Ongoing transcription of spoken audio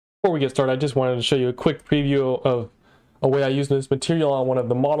Before we get started, I just wanted to show you a quick preview of a way I use this material on one of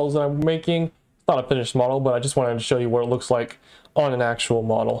the models that I'm making. It's not a finished model, but I just wanted to show you what it looks like on an actual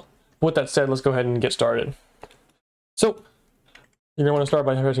model. With that said, let's go ahead and get started. So you're going to want to start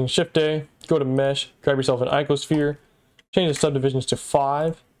by pressing Shift-A, go to Mesh, grab yourself an icosphere, change the subdivisions to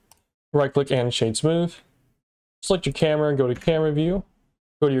 5, right-click and Shade Smooth. Select your camera and go to Camera View.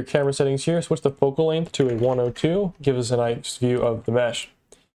 Go to your camera settings here, switch the focal length to a 102, gives us a nice view of the mesh.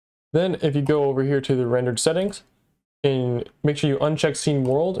 Then if you go over here to the rendered settings, and make sure you uncheck Scene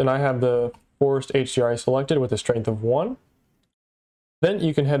World, and I have the Forest HDRI selected with a strength of 1. Then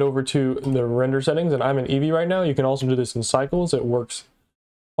you can head over to the render settings, and I'm in Eevee right now. You can also do this in cycles. It works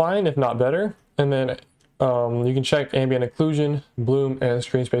fine, if not better. And then you can check ambient occlusion, bloom, and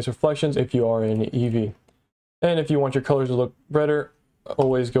screen space reflections if you are in Eevee. And if you want your colors to look better,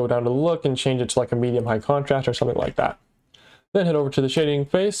 always go down to the look and change it to like a medium high contrast or something like that. Then head over to the shading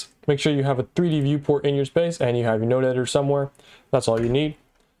face. Make sure you have a 3D viewport in your space and you have your node editor somewhere. That's all you need.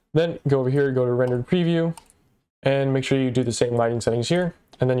 Then go over here, go to rendered preview, and make sure you do the same lighting settings here,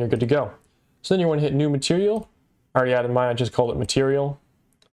 and then you're good to go. So then you want to hit new material. I already added mine, I just called it material.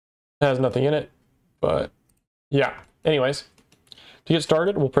 It has nothing in it, but yeah. Anyways, to get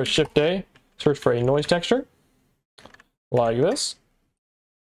started, we'll press Shift-A, search for a noise texture, like this.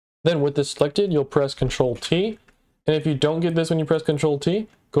 Then with this selected, you'll press Control-T. And if you don't get this when you press Control-T,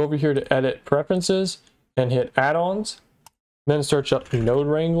 go over here to Edit Preferences and hit Add-ons. Then search up Node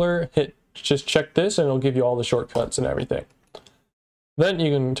Wrangler, just check this and it'll give you all the shortcuts and everything. Then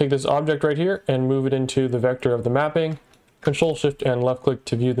you can take this object right here and move it into the vector of the mapping. Control Shift and left click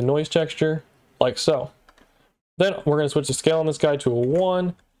to view the noise texture, like so. Then we're going to switch the scale on this guy to a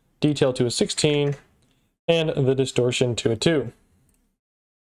 1, detail to a 16, and the distortion to a 2.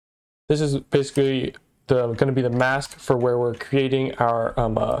 This is basically going to be the mask for where we're creating our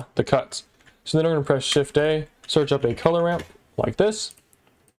the cuts. So then we're going to press Shift-A, search up a color ramp like this,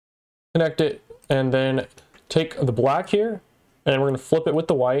 connect it, and then take the black here, and we're going to flip it with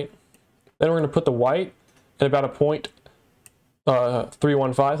the white. Then we're going to put the white at about a point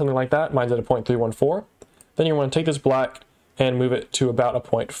 315, something like that. Mine's at a point 314. Then you want to take this black and move it to about a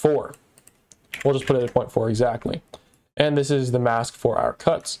point 4. We'll just put it at 0.4 exactly. And this is the mask for our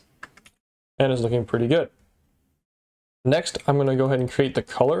cuts. And it's looking pretty good. Next, I'm going to go ahead and create the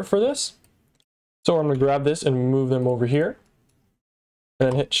color for this. So I'm going to grab this and move them over here.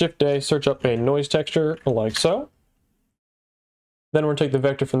 And then hit Shift-A, search up a noise texture like so. Then we're going to take the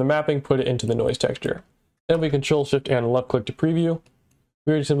vector from the mapping, put it into the noise texture. Then we Control Shift and left click to preview.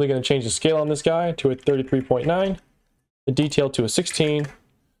 We're simply going to change the scale on this guy to a 33.9, the detail to a 16.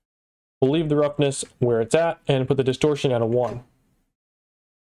 We'll leave the roughness where it's at and put the distortion at a 1.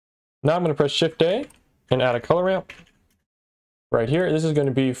 Now I'm going to press Shift-A and add a color ramp right here. This is going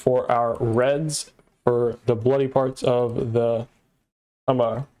to be for our reds, for the bloody parts of the,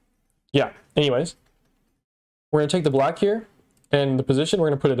 anyways. We're going to take the black here and the position, we're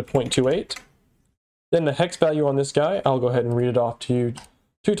going to put it at 0.28. Then the hex value on this guy, I'll go ahead and read it off to you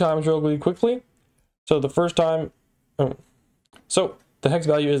 2 times really quickly. So the first time, so the hex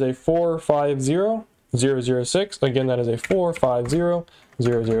value is a 450006. Again, that is a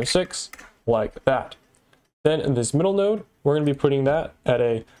 450006, like that. Then in this middle node, we're going to be putting that at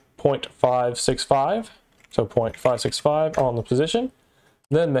a 0.565, so 0.565 on the position.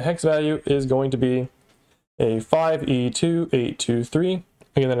 Then the hex value is going to be a 5E2823.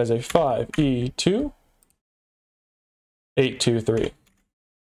 Again, that is a 5E2823,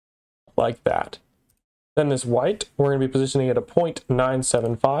 like that. Then this white, we're going to be positioning it at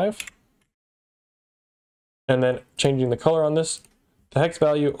 0.975. And then changing the color on this, the hex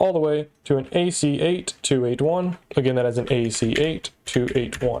value all the way to an AC8281. Again, that is an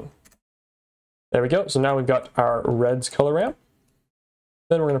AC8281. There we go. So now we've got our reds color ramp.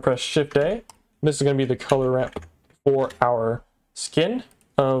 Then we're going to press Shift-A. This is going to be the color ramp for our skin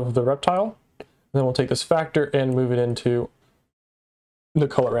of the reptile. Then we'll take this factor and move it into the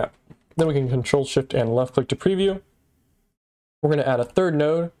color ramp. Then we can Control Shift and left click to preview. We're going to add a third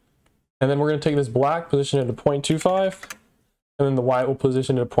node, and then we're going to take this black, position it at 0.25, and then the white will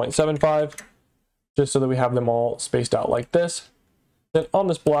position it at 0.75, just so that we have them all spaced out like this. Then on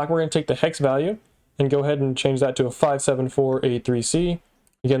this black, we're going to take the hex value and go ahead and change that to a 574A3C.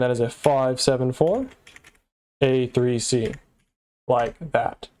 Again, that is a 574A3C, like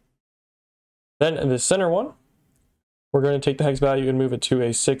that. Then in the center one, we're going to take the hex value and move it to a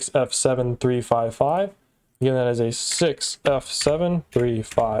 6F7355. Again, that is a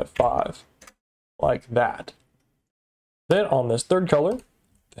 6F7355, like that. Then on this third color,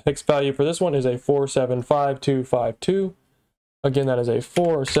 the hex value for this one is a 475252. Again, that is a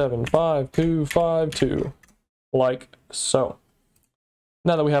 4, 7, 5, 2, 5, 2, like so.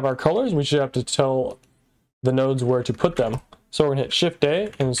 Now that we have our colors, we should have to tell the nodes where to put them. So we're gonna hit Shift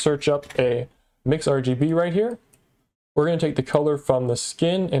A and search up a mix RGB right here. We're gonna take the color from the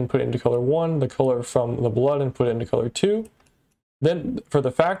skin and put it into color 1, the color from the blood and put it into color 2. Then for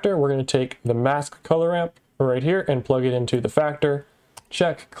the factor, we're gonna take the mask color ramp right here and plug it into the factor,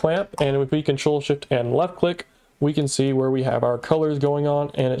 check clamp, and if we Control Shift and left click, we can see where we have our colors going on,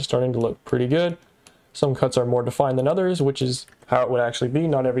 and it's starting to look pretty good. Some cuts are more defined than others, which is how it would actually be.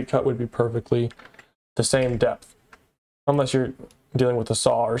 Not every cut would be perfectly the same depth, unless you're dealing with a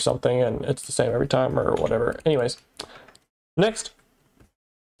saw or something and it's the same every time or whatever. Anyways, next,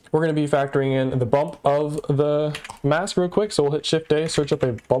 we're going to be factoring in the bump of the mask real quick. So we'll hit Shift A, search up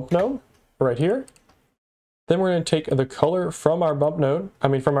a bump node right here. Then we're going to take the color from our bump node,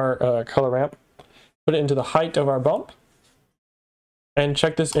 from our color ramp, put it into the height of our bump, and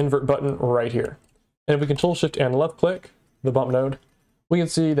check this invert button right here. And if we Control Shift and left click the bump node, we can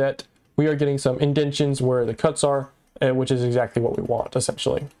see that we are getting some indentions where the cuts are, and which is exactly what we want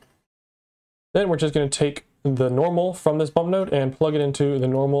essentially. Then we're just going to take the normal from this bump node and plug it into the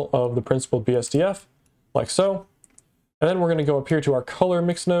normal of the principled BSDF, like so. And then we're going to go up here to our color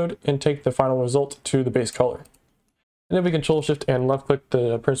mix node and take the final result to the base color. And if we Control Shift and left click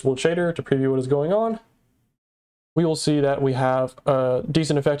the principled shader to preview what is going on, we will see that we have a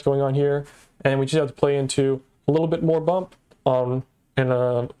decent effect going on here, and we just have to play into a little bit more bump and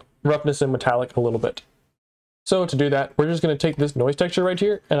roughness and metallic a little bit. So to do that, we're just going to take this noise texture right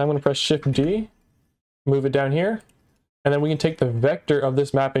here, and I'm going to press Shift D, move it down here, and then we can take the vector of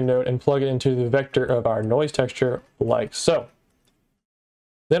this mapping node and plug it into the vector of our noise texture like so.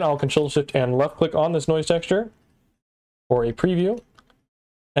 Then I'll Control Shift and left click on this noise texture for a preview.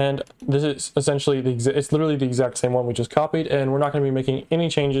 And this is essentially it's literally the exact same one we just copied, and we're not going to be making any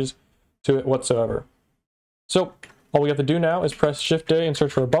changes to it whatsoever. So all we have to do now is press Shift A and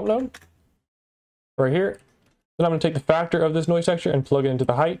search for a bump node right here. Then I'm going to take the factor of this noise texture and plug it into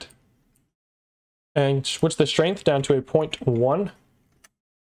the height, and switch the strength down to a 0.1.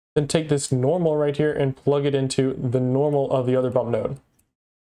 Then take this normal right here and plug it into the normal of the other bump node.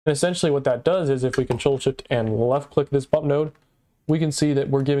 And essentially what that does is if we Control Shift and left click this bump node, we can see that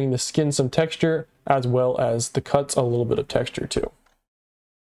we're giving the skin some texture as well as the cuts a little bit of texture too.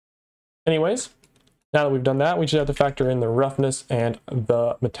 Anyways, now that we've done that, we just have to factor in the roughness and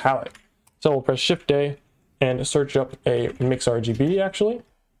the metallic. So we'll press Shift A and search up a mix RGB actually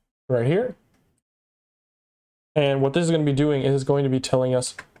right here. And what this is going to be doing is going to be telling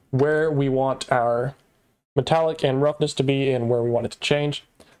us where we want our metallic and roughness to be and where we want it to change.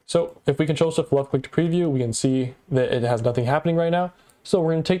 So if we Control Shift left click to preview, we can see that it has nothing happening right now. So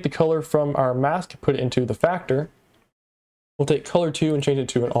we're going to take the color from our mask, put it into the factor. We'll take color 2 and change it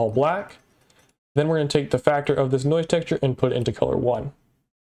to an all black. Then we're going to take the factor of this noise texture and put it into color 1.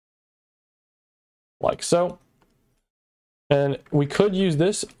 Like so. And we could use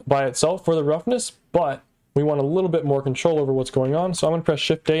this by itself for the roughness, but we want a little bit more control over what's going on. So I'm going to press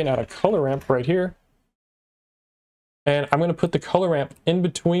Shift A and add a color ramp right here. And I'm going to put the color ramp in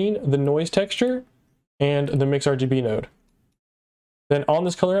between the noise texture and the mix RGB node. Then on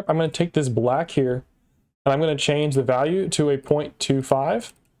this color ramp, I'm going to take this black here and I'm going to change the value to a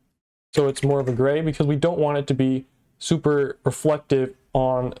 0.25. So it's more of a gray because we don't want it to be super reflective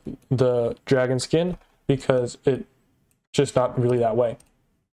on the dragon skin because it's just not really that way.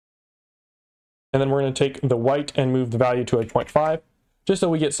 And then we're going to take the white and move the value to a 0.5 just so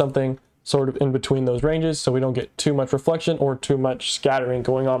we get something sort of in between those ranges so we don't get too much reflection or too much scattering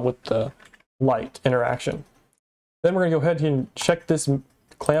going on with the light interaction. Then we're going to go ahead and check this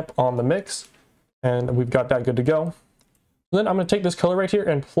clamp on the mix, and we've got that good to go. Then I'm going to take this color right here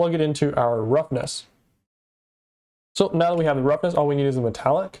and plug it into our roughness. So now that we have the roughness, all we need is the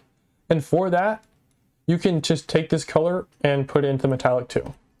metallic. And for that, you can just take this color and put it into the metallic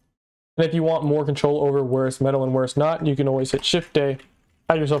too. And if you want more control over where it's metal and where it's not, you can always hit Shift A,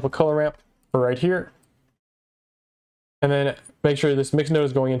 add yourself a color ramp right here, and then make sure this mix node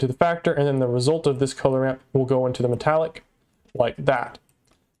is going into the factor, and then the result of this color ramp will go into the metallic like that.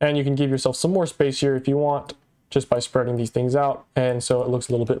 And you can give yourself some more space here if you want, just by spreading these things out, and so it looks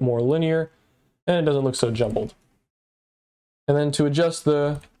a little bit more linear and it doesn't look so jumbled. And then to adjust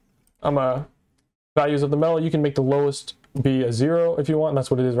the values of the metal, you can make the lowest be a 0 if you want, and that's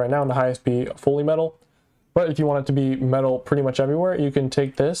what it is right now, and the highest be fully metal. But if you want it to be metal pretty much everywhere, you can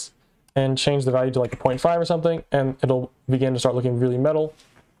take this and change the value to like a 0.5 or something, and it'll begin to start looking really metal.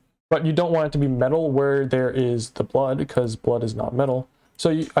 But you don't want it to be metal where there is the blood, because blood is not metal.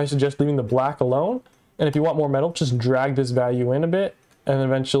 So I suggest leaving the black alone And if you want more metal, just drag this value in a bit and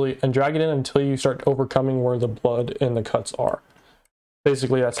eventually, and drag it in until you start overcoming where the blood and the cuts are.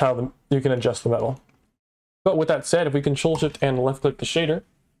 Basically, that's how you can adjust the metal. But with that said, if we Control Shift and left click the shader,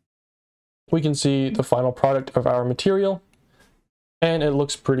 we can see the final product of our material, and it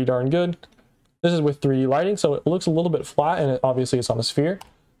looks pretty darn good. This is with 3D lighting, so it looks a little bit flat, and obviously it's on a sphere.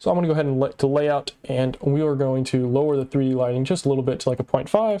 So I'm going to go ahead and to layout, and we are going to lower the 3D lighting just a little bit to like a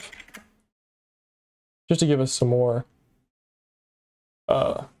 0.5, just to give us some more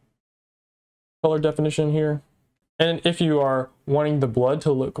color definition here. And if you are wanting the blood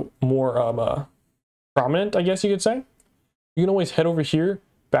to look more prominent, I guess you could say, you can always head over here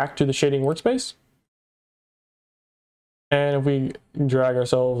back to the shading workspace. And if we drag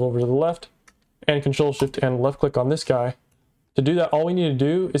ourselves over to the left and Control Shift and left click on this guy, to do that, all we need to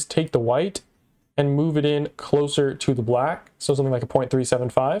do is take the white and move it in closer to the black. So something like a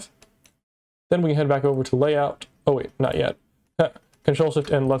 0.375. Then we can head back over to layout. Oh wait, not yet. Control Shift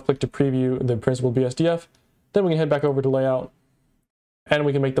and left click to preview the principled BSDF. Then we can head back over to layout, and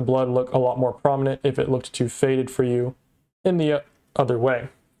we can make the blood look a lot more prominent if it looked too faded for you in the other way.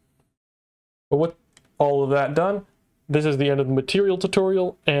 But with all of that done, this is the end of the material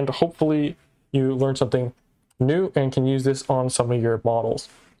tutorial, and hopefully you learned something new and can use this on some of your models.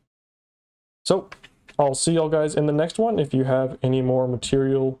 So I'll see y'all guys in the next one. If you have any more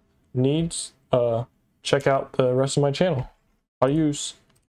material needs, check out the rest of my channel. Adios.